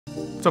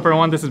What's up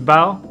everyone, this is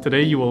Bao.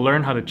 Today you will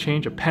learn how to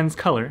change a pen's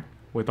color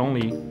with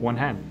only one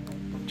hand.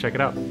 Check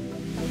it out.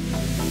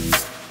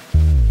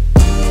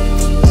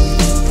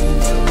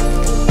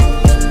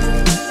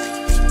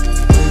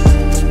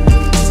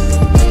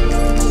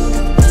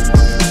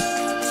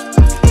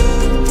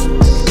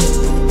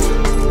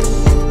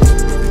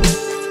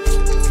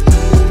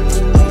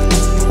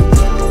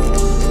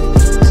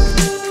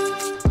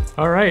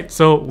 Alright,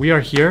 so we are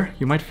here.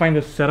 You might find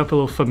this setup a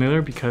little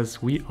familiar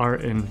because we are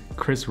in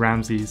Chris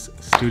Ramsey's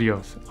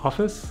studios.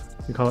 Office?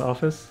 You call it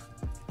office?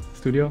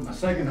 Studio? My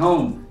second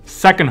home.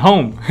 Second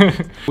home!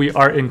 We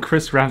are in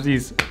Chris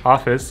Ramsey's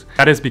office.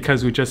 That is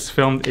because we just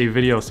filmed a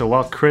video. So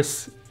while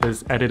Chris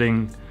is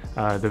editing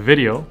the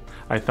video,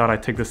 I thought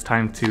I'd take this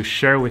time to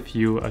share with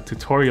you a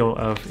tutorial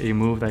of a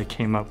move that I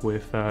came up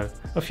with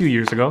a few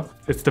years ago.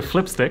 It's the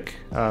Flipstick,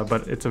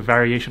 but it's a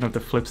variation of the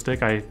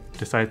Flipstick. I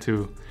decided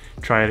to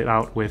try it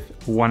out with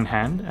one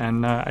hand,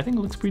 and I think it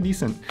looks pretty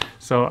decent.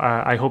 So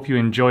I hope you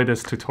enjoy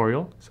this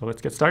tutorial. So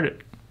let's get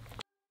started.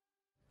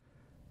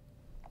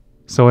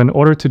 So in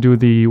order to do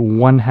the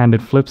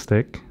one-handed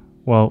Flipstick,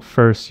 well,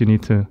 first you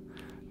need to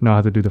know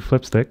how to do the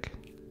Flipstick,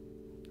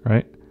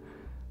 right?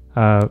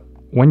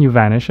 When you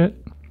vanish it,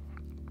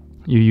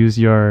 you use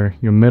your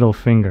middle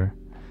finger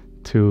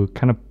to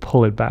kind of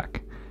pull it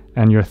back,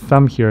 and your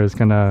thumb here is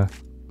gonna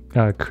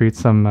create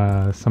some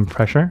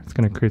pressure. It's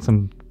gonna create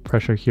some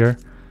pressure here,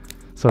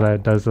 so that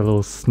it does a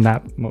little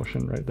snap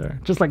motion right there,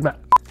 just like that.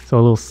 So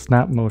a little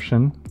snap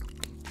motion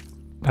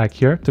back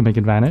here to make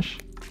it vanish,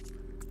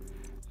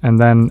 and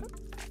then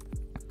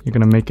you're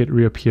gonna make it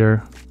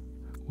reappear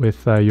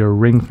with your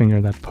ring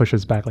finger that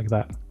pushes back like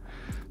that.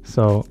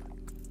 So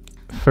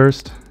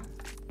first,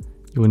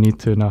 you will need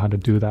to know how to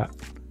do that.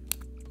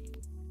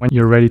 When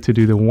you're ready to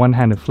do the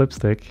one-handed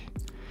Flipstick,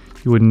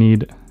 you would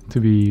need to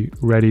be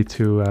ready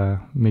to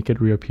make it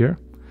reappear.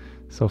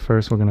 So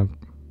first we're gonna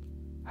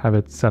have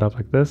it set up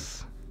like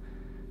this,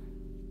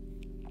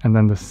 and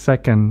then the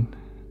second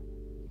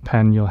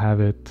pen you'll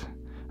have it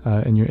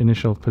in your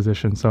initial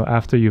position. So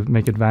after you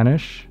make it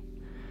vanish,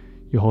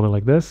 you hold it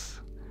like this,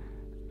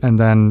 and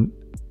then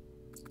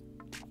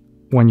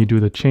when you do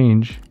the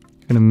change,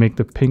 you're gonna make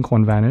the pink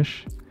one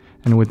vanish,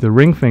 and with the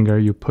ring finger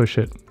you push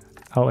it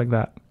out like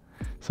that.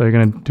 So you're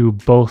gonna do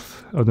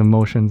both of the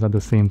motions at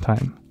the same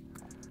time.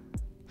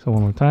 So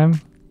one more time.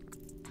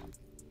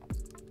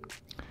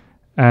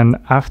 And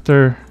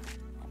after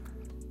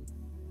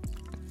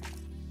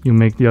you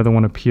make the other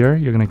one appear,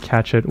 you're gonna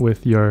catch it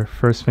with your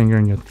first finger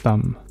and your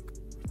thumb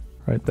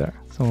right there.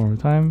 So one more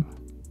time.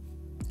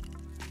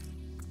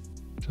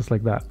 Just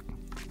like that.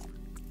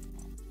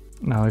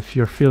 Now if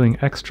you're feeling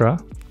extra,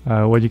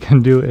 what you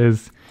can do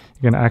is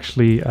you can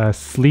actually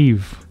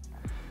sleeve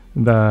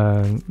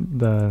the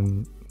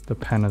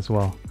pen as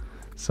well.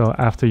 So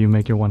after you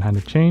make your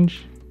one-handed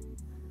change,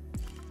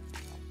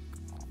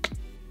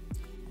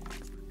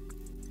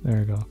 there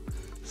you go.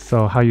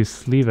 So how you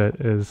sleeve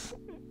it is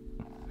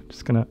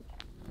just gonna,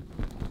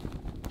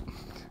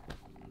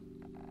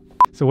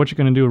 so what you're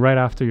gonna do right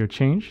after your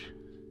change,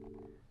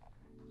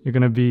 you're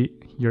gonna be,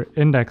 your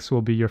index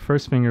will be, your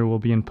first finger will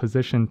be in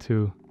position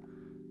to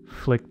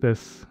flick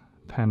this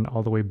pen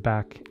all the way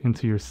back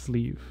into your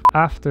sleeve.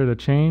 After the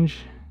change,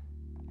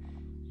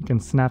 you can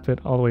snap it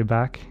all the way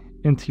back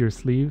into your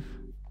sleeve,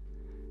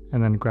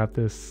 and then grab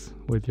this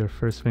with your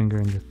first finger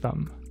and your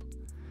thumb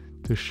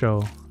to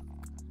show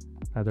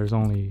that there's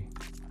only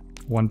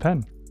one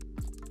pen.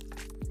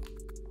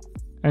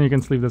 And you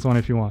can sleeve this one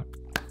if you want.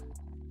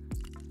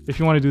 If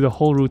you want to do the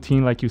whole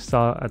routine like you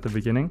saw at the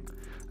beginning,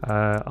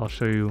 I'll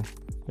show you.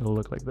 It'll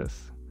look like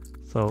this.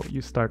 So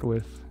you start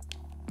with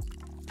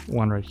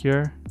one right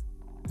here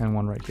and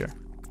one right here.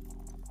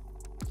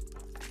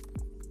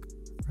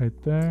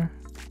 Right there.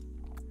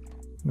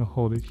 I'm gonna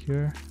hold it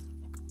here.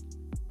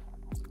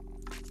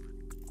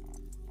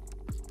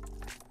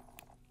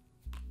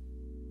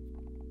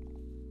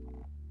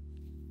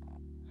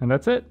 And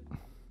that's it.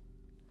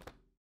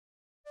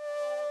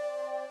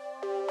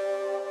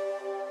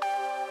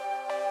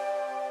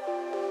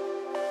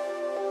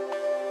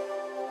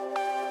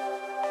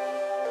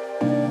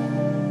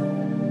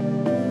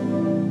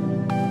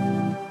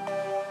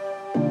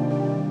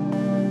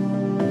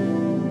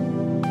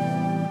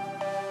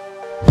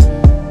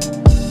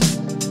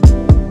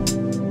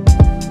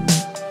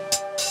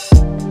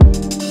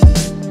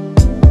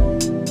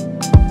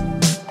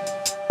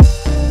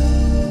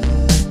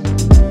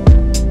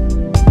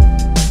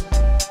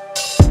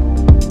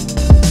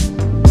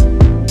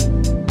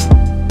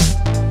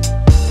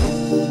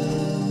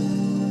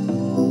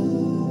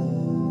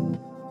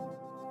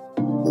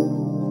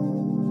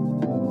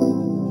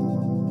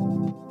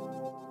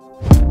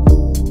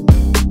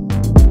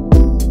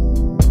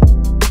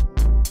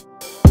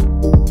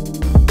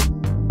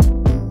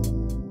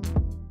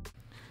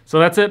 So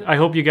that's it. I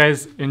hope you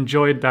guys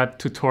enjoyed that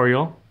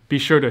tutorial. Be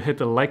sure to hit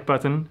the like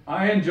button.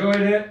 I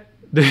enjoyed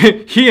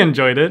it. He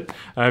enjoyed it.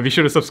 Be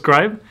sure to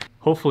subscribe.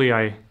 Hopefully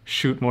I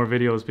shoot more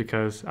videos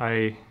because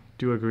I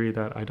do agree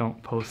that I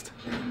don't post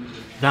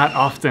that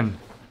often.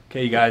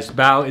 Okay, you guys,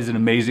 Bao is an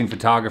amazing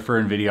photographer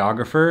and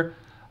videographer.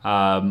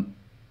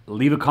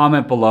 Leave a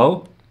comment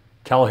below.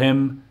 Tell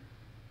him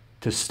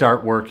to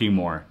start working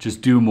more.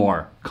 Just do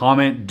more.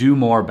 Comment, do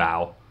more,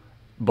 Bao,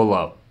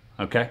 below.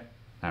 Okay?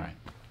 All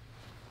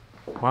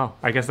right. Wow,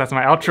 I guess that's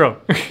my outro.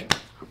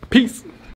 Peace.